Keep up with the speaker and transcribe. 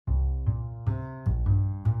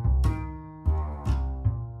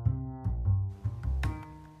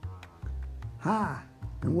Hi,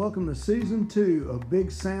 and welcome to Season 2 of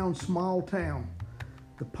Big Sound Small Town,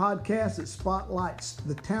 the podcast that spotlights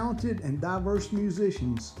the talented and diverse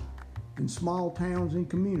musicians in small towns and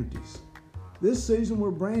communities. This season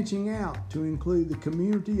we're branching out to include the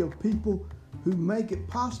community of people who make it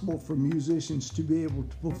possible for musicians to be able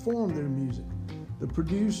to perform their music, the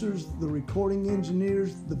producers, the recording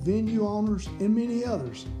engineers, the venue owners, and many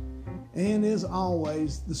others, and as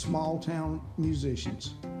always, the small town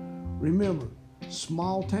musicians. Remember,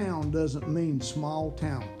 small town doesn't mean small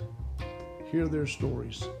talent. Hear their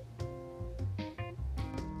stories.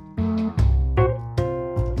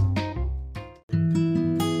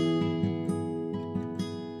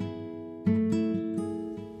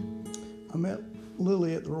 I met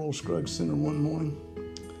Lily at the Royal Scruggs Center one morning,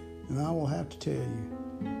 and I will have to tell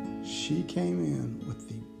you, she came in with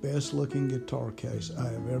the best looking guitar case I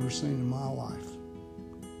have ever seen in my life.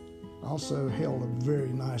 Also held a very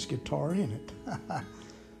nice guitar in it.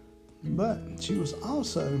 But she was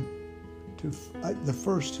also the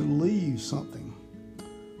first to leave something.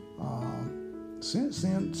 Since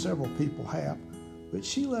then, several people have, but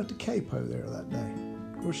she left a capo there that day.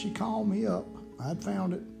 Of course, she called me up. I'd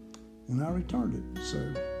found it, and I returned it. So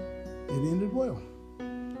it ended well.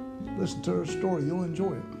 Listen to her story. You'll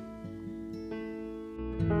enjoy it.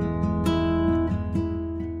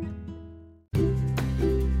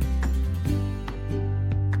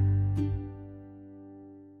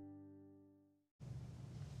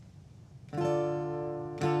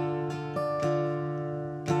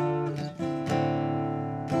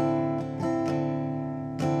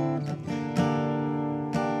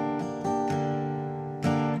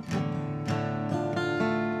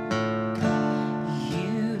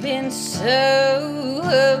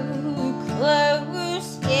 So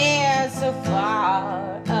close, yeah, so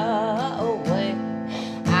far away.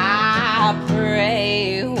 I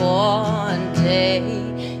pray one day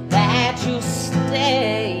that you'll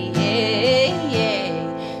stay,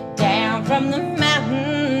 down from the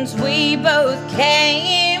mountains we both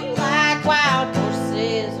came, like wild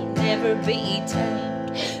horses will never be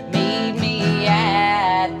tamed. Meet me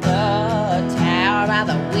at the tower by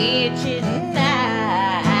the witch's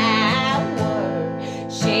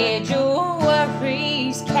shed your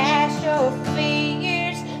worries, cast your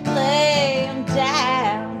fears, lay them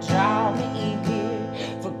down, draw me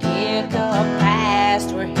here. Forget the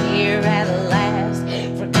past, we're here at last.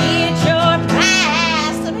 Forget your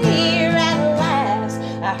past, I'm here at last.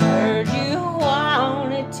 I heard you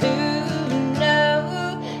wanted to know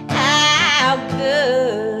how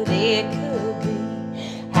good it could be,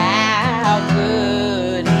 how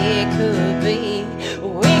good it could be.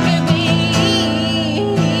 We could be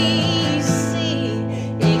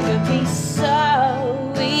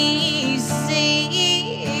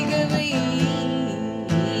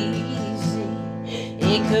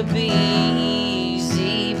It could be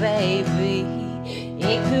easy, baby.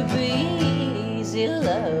 It could be easy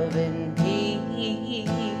loving me.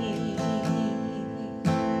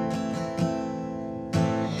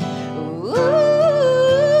 Ooh.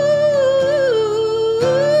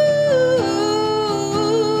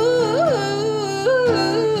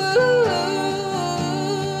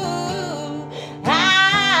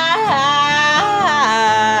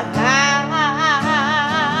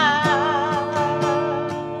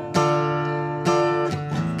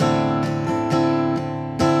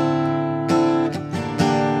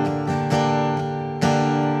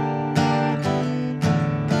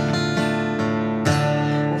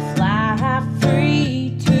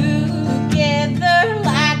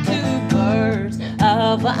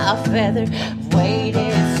 A feather,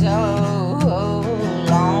 waited so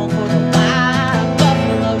long for the wild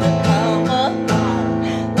buffalo to come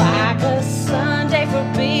along. Like a Sunday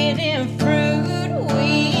forbidden fruit,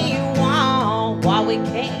 we want what we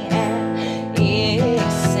can't,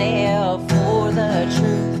 except for the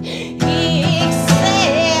truth,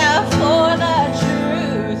 except for the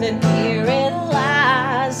truth, and here it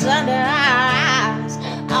lies under our eyes.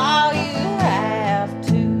 All you have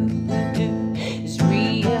to do is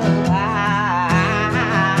realize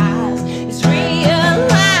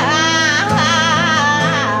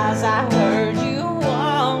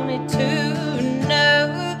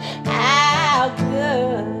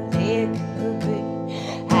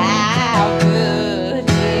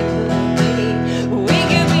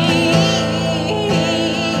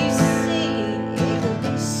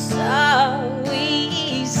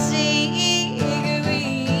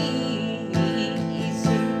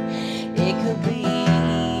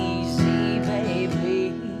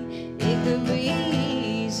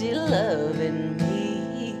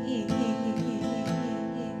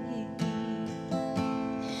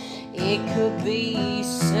it could be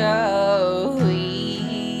so easy.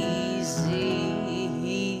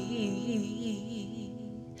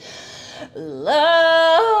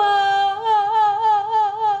 Loving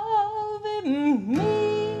me.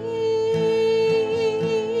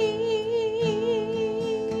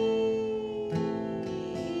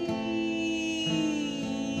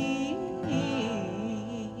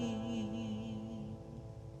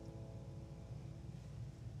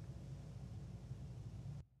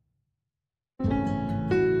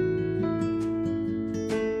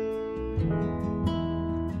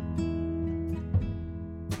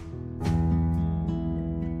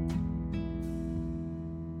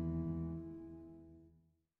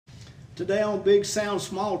 Today on Big Sound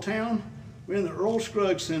Small Town, we're in the Earl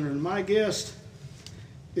Scruggs Center, and my guest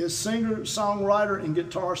is singer, songwriter, and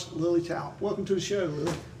guitarist Lily Talent. Welcome to the show,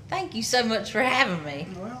 Lily. Thank you so much for having me.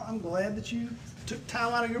 Well, I'm glad that you took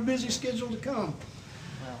time out of your busy schedule to come.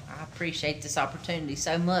 Well, I appreciate this opportunity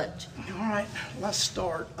so much. All right, let's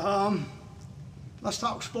start. Let's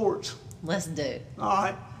talk sports. Let's do it.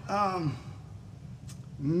 All right.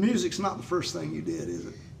 Music's not the first thing you did, is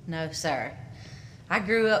it? No, sir. I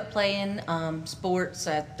grew up playing sports.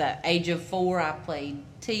 At the age of 4, I played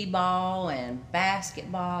t-ball and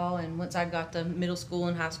basketball, and once I got to middle school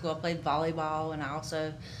and high school, I played volleyball, and I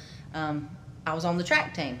also I was on the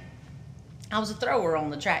track team. I was a thrower on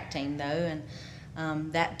the track team, though,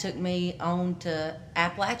 and that took me on to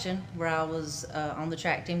Appalachian, where I was on the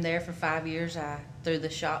track team there for 5 years. I threw the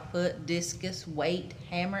shot put, discus, weight,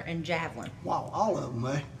 hammer, and javelin. Wow, all of them,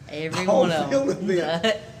 eh? Every All one of field them.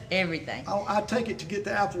 events. Everything. I take it to get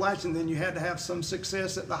to Appalachian, then you had to have some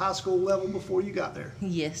success at the high school level before you got there.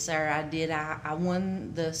 Yes, sir, I did. I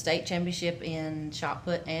won the state championship in shot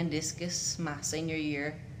put and discus my senior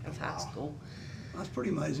year of high school. That's pretty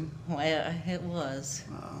amazing. Well, it was.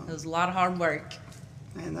 It was a lot of hard work.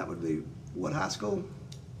 And that would be what high school?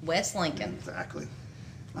 West Lincoln. Exactly.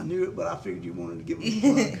 I knew it, but I figured you wanted to give it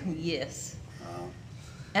a plug. Yes.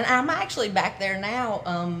 And I'm actually back there now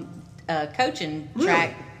coaching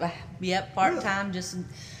track. Yep, part-time. Really? Just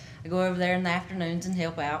I go over there in the afternoons and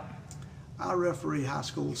help out. I referee high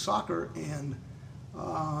school soccer, and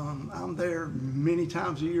I'm there many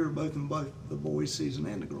times a year, both in both the boys' season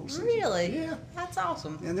and the girls' season. Really? Yeah. That's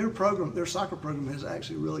awesome. And their soccer program has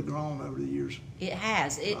actually really grown over the years. It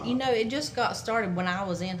has. It just got started when I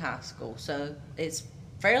was in high school, so it's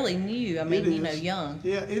fairly new. I mean, young.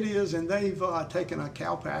 Yeah, it is, and they've taken a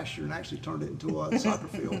cow pasture and actually turned it into a soccer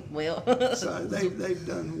field. Well. So they've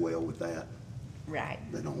done well with that. Right.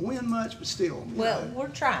 They don't win much, but still. Well, we're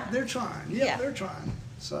trying. They're trying. Yeah, they're trying.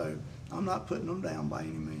 So I'm not putting them down by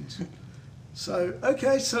any means. So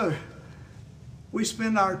we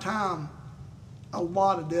spend our time, a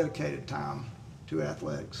lot of dedicated time to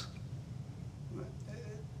athletics.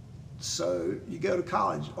 So you go to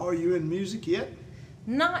college. Are you in music yet?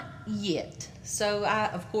 Not yet. So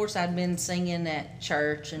of course, I'd been singing at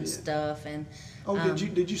church and stuff, and. Oh,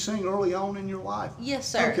 did you sing early on in your life? Yes,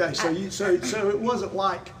 sir. Okay, so it wasn't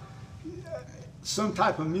like some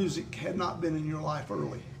type of music had not been in your life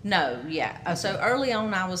early. No, yeah. So early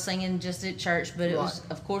on, I was singing just at church, but it was,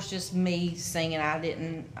 of course, just me singing. I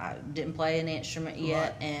didn't play an instrument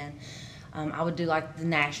yet, and I would do like the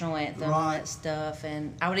national anthem and that stuff,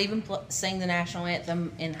 and I would even sing the national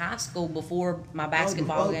anthem in high school before my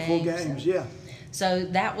basketball games. Before games, yeah. So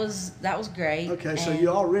that was great. Okay, so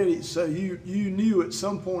you knew at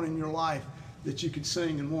some point in your life that you could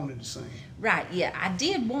sing and wanted to sing. Right, yeah. I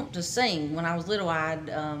did want to sing when I was little. I'd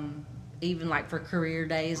even like for career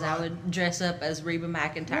days, I would dress up as Reba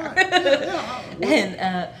McEntire. Right.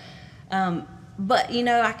 And but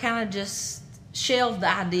I kind of just shelved the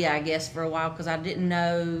idea, I guess, for a while because I didn't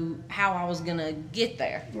know how I was gonna get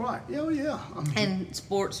there. Right. Oh yeah. And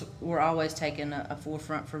sports were always taking a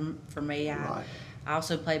forefront for me. I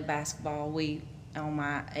also played basketball. On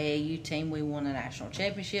my AAU team, we won a national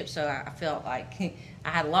championship, so I felt like I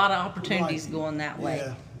had a lot of opportunities going that way.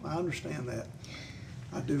 Yeah, I understand that.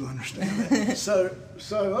 I do understand that. So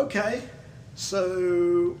okay.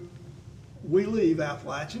 So we leave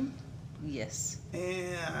Appalachian. Yes.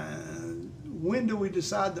 And when do we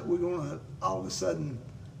decide that we're going to all of a sudden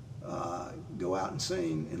go out and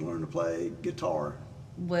sing and learn to play guitar?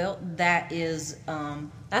 Well, that's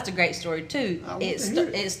a great story too.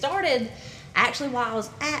 It started actually while I was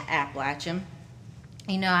at Appalachian.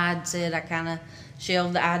 I'd said I kind of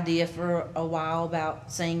shelved the idea for a while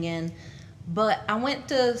about singing, but I went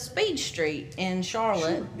to Speed Street in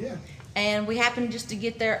Charlotte. Sure, yeah. And we happened just to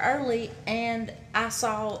get there early, and I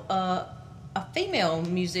saw a female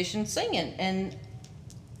musician singing, and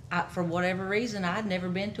for whatever reason, I'd never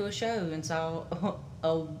been to a show and saw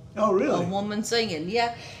Oh, really? a woman singing.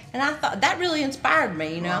 Yeah, and I thought that really inspired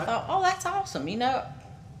me. You know, I Right. thought, oh, that's awesome. You know,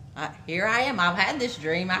 here I am. I've had this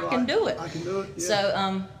dream. I can do it. I can do it. Yeah.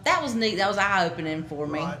 So that was neat. That was eye opening for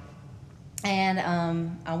me. Right. And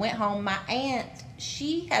I went home. My aunt,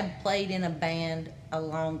 she had played in a band a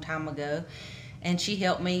long time ago, and she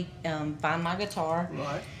helped me find my guitar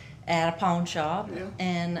Right. at a pawn shop. Yeah.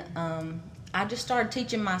 And I just started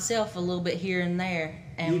teaching myself a little bit here and there.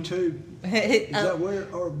 And YouTube. Is that where,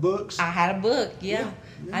 or books? I had a book, yeah.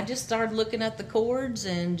 Yeah. I just started looking at the chords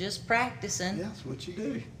and just practicing. Yeah, that's what you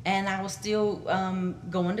do. And I was still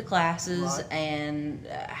going to classes Right. and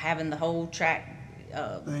having the whole track,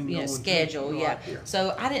 Thing you know, going schedule. through. Yeah. Right, yeah.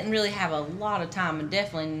 So I didn't really have a lot of time, and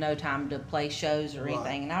definitely no time to play shows or Right.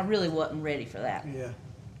 anything. And I really wasn't ready for that. Yeah.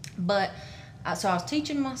 But so I was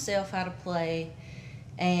teaching myself how to play,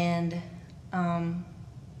 and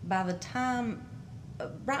by the time,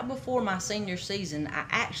 right before my senior season, I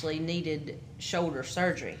actually needed shoulder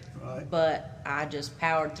surgery. Right. But I just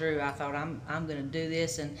powered through. I thought I'm going to do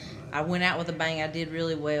this, and I went out with a bang. I did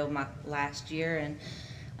really well my last year, and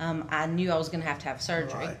I knew I was going to have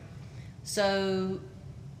surgery. Right. So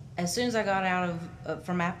as soon as I got out of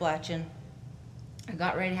from Appalachian, I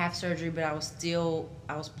got ready to have surgery, but I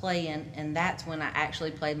was playing, and that's when I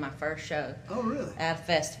actually played my first show Oh, really? at a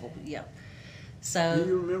festival. Yeah. Do So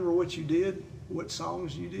you remember what you did? What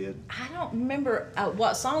songs you did? I don't remember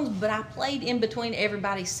what songs, but I played in between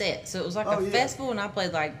everybody's set. So it was like Oh, a yeah. festival, and I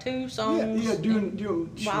played like 2 songs. Yeah, doing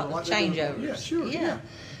while like they do. changeovers. Yeah, sure. Yeah.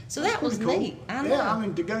 So That's that was pretty cool. neat. I know. Yeah, I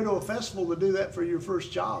mean, to go to a festival to do that for your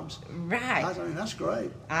first jobs, Right. I mean, that's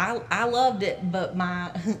great. I loved it, but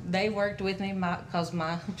they worked with me because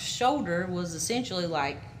my shoulder was essentially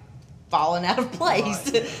like falling out of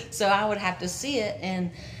place. Right. So I would have to sit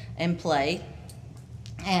and play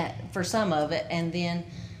for some of it, and then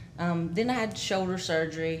I had shoulder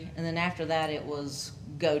surgery, and then after that it was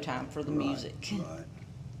go time for the music. Right.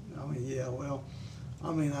 I mean, yeah, well,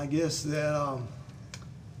 I mean, I guess that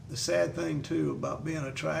the sad thing, too, about being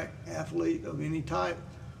a track athlete of any type,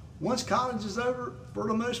 once college is over, for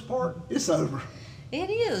the most part, it's over. It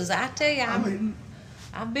is. I tell you,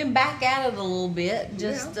 I've been back at it a little bit,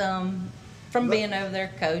 just from being over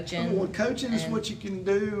there coaching. Well, coaching is what you can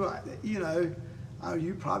do. You know,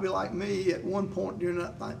 you probably like me at one point during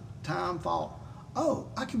that time thought, oh,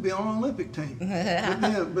 I can be on an Olympic team.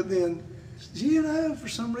 but then, you know, for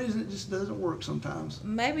some reason it just doesn't work sometimes.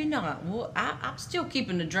 Maybe not. Well, I'm still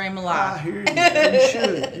keeping the dream I alive. hear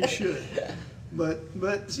you. You should.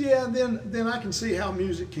 But yeah, then I can see how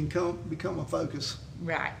music can become a focus.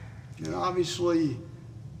 Right. And obviously,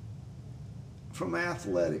 from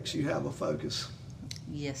athletics, you have a focus.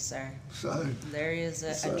 Yes, sir. So There is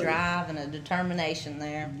a So- drive and a determination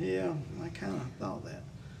there. yeah, I kind of thought that.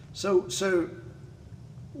 So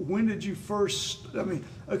when did you first? I mean,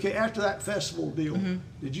 okay, after that festival deal,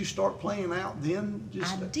 did you start playing out then?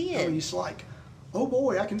 I did. I mean, it's like, oh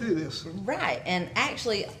boy, I can do this. Right. And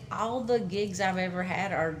actually, all the gigs I've ever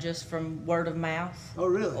had are just from word of mouth. Oh,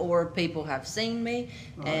 really? Or people have seen me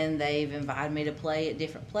and they've invited me to play at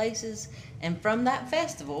different places. And from that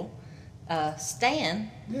festival, Stan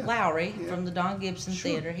Yeah. Lowry Yeah. from the Don Gibson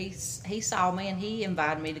Sure. Theater, he saw me and he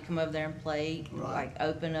invited me to come over there and play, Right. like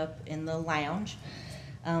open up in the lounge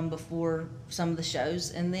before some of the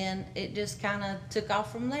shows. And then it just kind of took off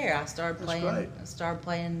from there. I started That's playing. great. I started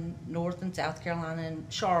playing North and South Carolina and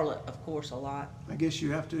Charlotte, of course, a lot. I guess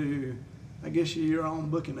you have to. I guess you're your own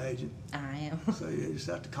booking agent. I am. So you just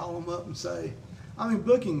have to call them up and say, I mean,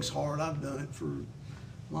 booking's hard. I've done it for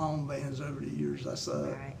my own bands over the years.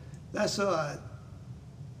 Right. That's a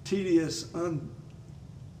tedious,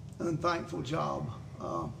 unthankful job.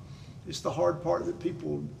 It's the hard part that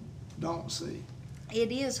people don't see.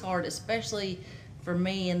 It is hard, especially for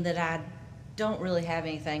me, in that I don't really have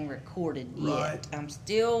anything recorded yet. Right. I'm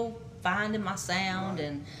still finding my sound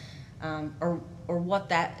Right. and or what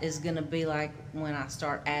that is going to be like when I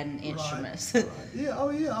start adding instruments. Right. Yeah. Oh,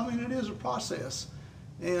 yeah. I mean, it is a process,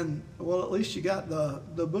 and well, at least you got the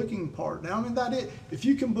booking part. Now, I mean, if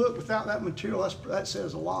you can book without that material, that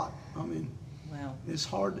says a lot. I mean, Well, it's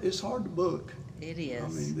hard. It's hard to book. it is. I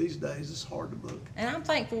mean, these days it's hard to book. And I'm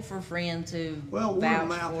thankful for friends who Well, word of vouch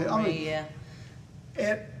mouth, for I me. mean, Yeah.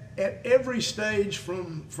 At every stage,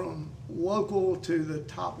 from local to the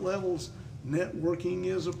top levels, networking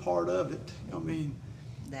is a part of it. I mean,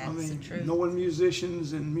 That's the truth. knowing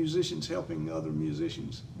musicians and musicians helping other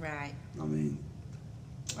musicians. Right. I mean,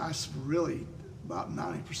 that's really about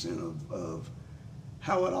 90% of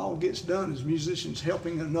how it all gets done is musicians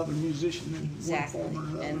helping another musician in Exactly. one form or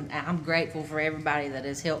another. And I'm grateful for everybody that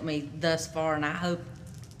has helped me thus far, and I hope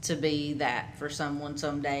to be that for someone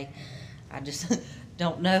someday. I just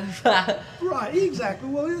don't know if I Right, exactly.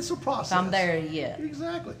 Well, it's a process. if I'm there yet.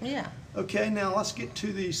 Exactly. Yeah. Okay, now let's get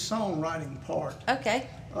to the songwriting part. Okay.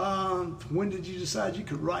 When did you decide you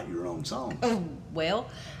could write your own songs? Oh, well,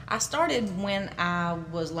 I started when I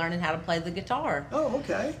was learning how to play the guitar. Oh,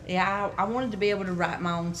 okay. Yeah, I wanted to be able to write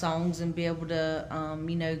my own songs and be able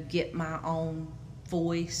to, get my own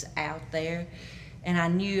voice out there. And I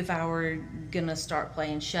knew if I were going to start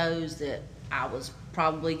playing shows that I was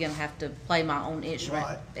probably going to have to play my own instrument.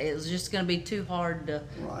 Right. It was just going to be too hard to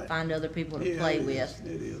Right. find other people to Yeah, play it with.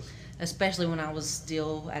 is. It is. Especially when I was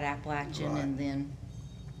still at Appalachian. Right. And then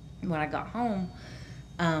when I got home,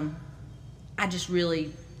 I just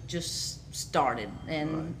really just started.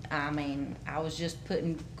 And I was just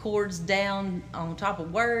putting chords down on top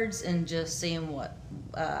of words and just seeing what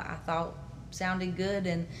I thought sounded good.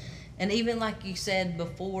 And even like you said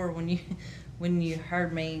before, when you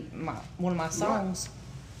heard me, one of my songs,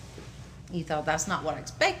 you thought that's not what I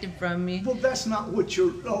expected from you. Well, that's not what a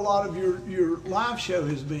lot of your live show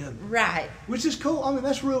has been. Right. Which is cool. I mean,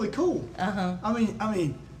 that's really cool. Uh-huh. I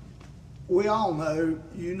mean, we all know,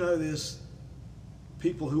 you know this,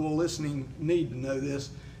 people who are listening need to know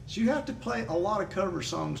this. So you have to play a lot of cover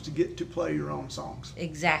songs to get to play your own songs.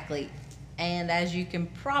 Exactly. And as you can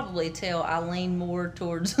probably tell, I lean more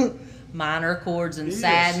towards minor chords and Yes.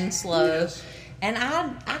 sad and slow. Yes. And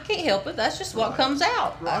I can't help it. That's just what Right. comes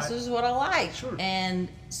out. That's Right. just what I like. Sure. And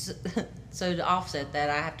so to offset that,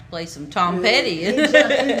 I have to play some Tom Petty.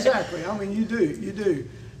 Exactly. I mean, you do.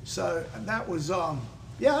 So that was,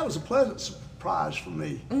 that was a pleasant surprise for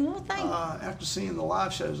me. Well, thank you. After seeing the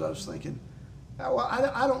live shows, I was thinking, well,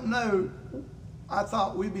 I don't know. I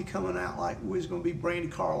thought we'd be coming out like we was going to be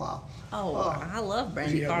Brandi Carlile. Oh, I love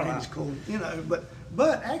Brandi Yeah, Carlile. Brandi's cool,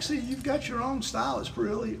 but actually you've got your own style. It's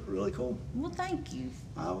really, really cool. Well, thank you.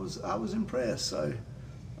 I was impressed. So,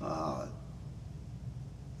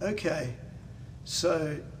 okay,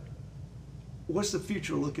 so what's the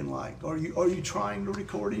future looking like? Are you trying to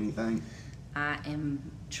record anything? I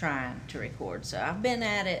am trying to record. So I've been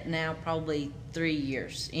at it now probably 3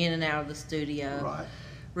 years, in and out of the studio. Right.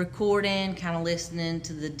 Recording, kind of listening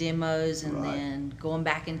to the demos, and Right. then going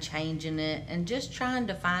back and changing it, and just trying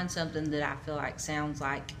to find something that I feel like sounds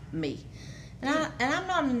like me. And I'm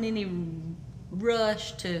not in any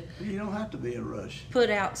rush to You don't have to be in a rush. put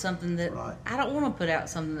out something that Right. I don't want to put out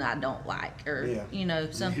something that I don't like, or Yeah.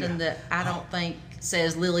 something Yeah. that I don't think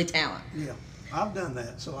says Lily Talent. Yeah, I've done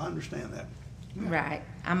that, so I understand that. Right.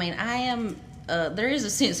 I mean, I am. There is a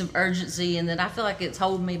sense of urgency, and that I feel like it's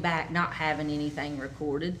holding me back not having anything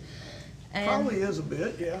recorded. And, Probably is a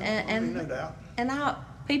bit, yeah. I mean, no doubt. And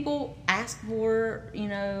people ask for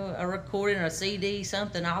a recording or a CD,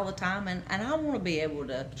 something all the time, and I want to be able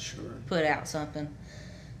to Sure. put out something.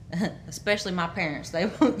 Especially my parents, they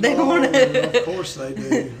want Of to. course they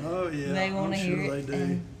do. Oh yeah, They want to I'm hear sure it. they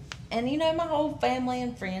do. And my whole family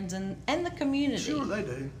and friends and the community. Sure they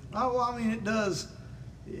do. Oh, well, I mean, it does.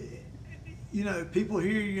 People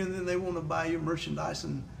hear you and then they want to buy your merchandise,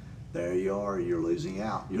 and there you are. You're losing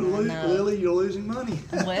out. I know. Lily, you're losing money.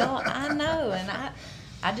 Well, I know, and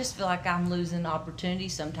I just feel like I'm losing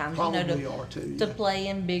opportunities sometimes. Probably are too. To Yeah. play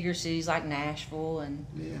in bigger cities like Nashville, and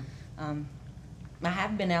Yeah. I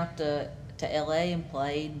have been out to LA and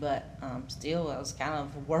played, but still, it was kind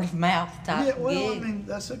of a word of mouth type Yeah. Well, gig. I mean,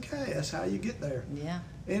 that's okay. That's how you get there. Yeah.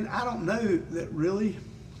 And I don't know that really.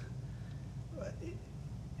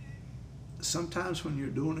 Sometimes when you're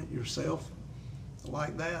doing it yourself,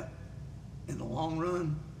 like that, in the long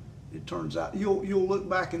run, it turns out you'll look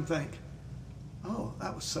back and think, oh,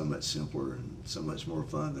 that was so much simpler and so much more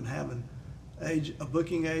fun than having a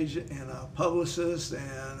booking agent and a publicist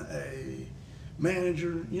and a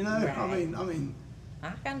manager. Right. I mean,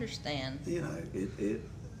 I understand.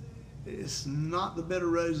 it's not the bed of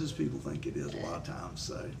roses people think it is a lot of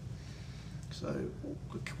times. So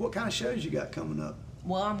what kind of shows you got coming up?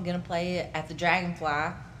 Well, I'm gonna play it at the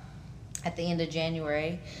Dragonfly at the end of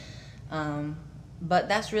January, but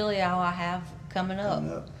that's really all I have coming up.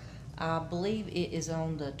 Coming up? I believe it is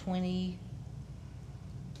on the 24th.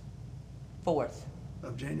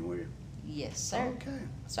 Of January? Yes, sir. Okay.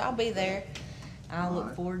 So I'll be there. I look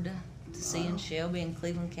Alright. forward to seeing Shelby in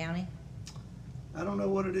Cleveland County. I don't know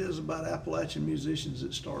what it is about Appalachian musicians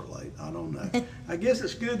that start late. I don't know. I guess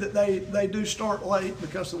it's good that they do start late,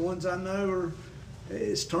 because the ones I know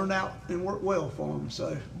it's turned out and worked well for them.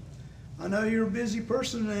 So I know you're a busy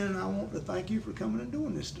person, and I want to thank you for coming and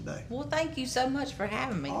doing this today. Well, thank you so much for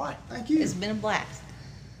having me. All right, thank you. It's been a blast.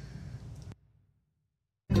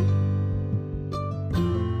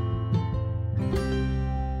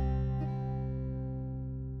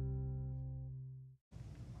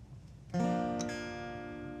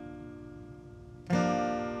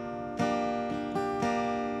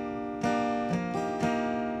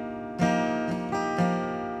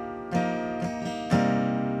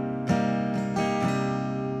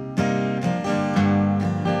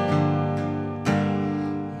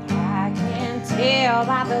 tell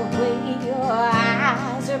by the way your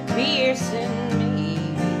eyes are piercing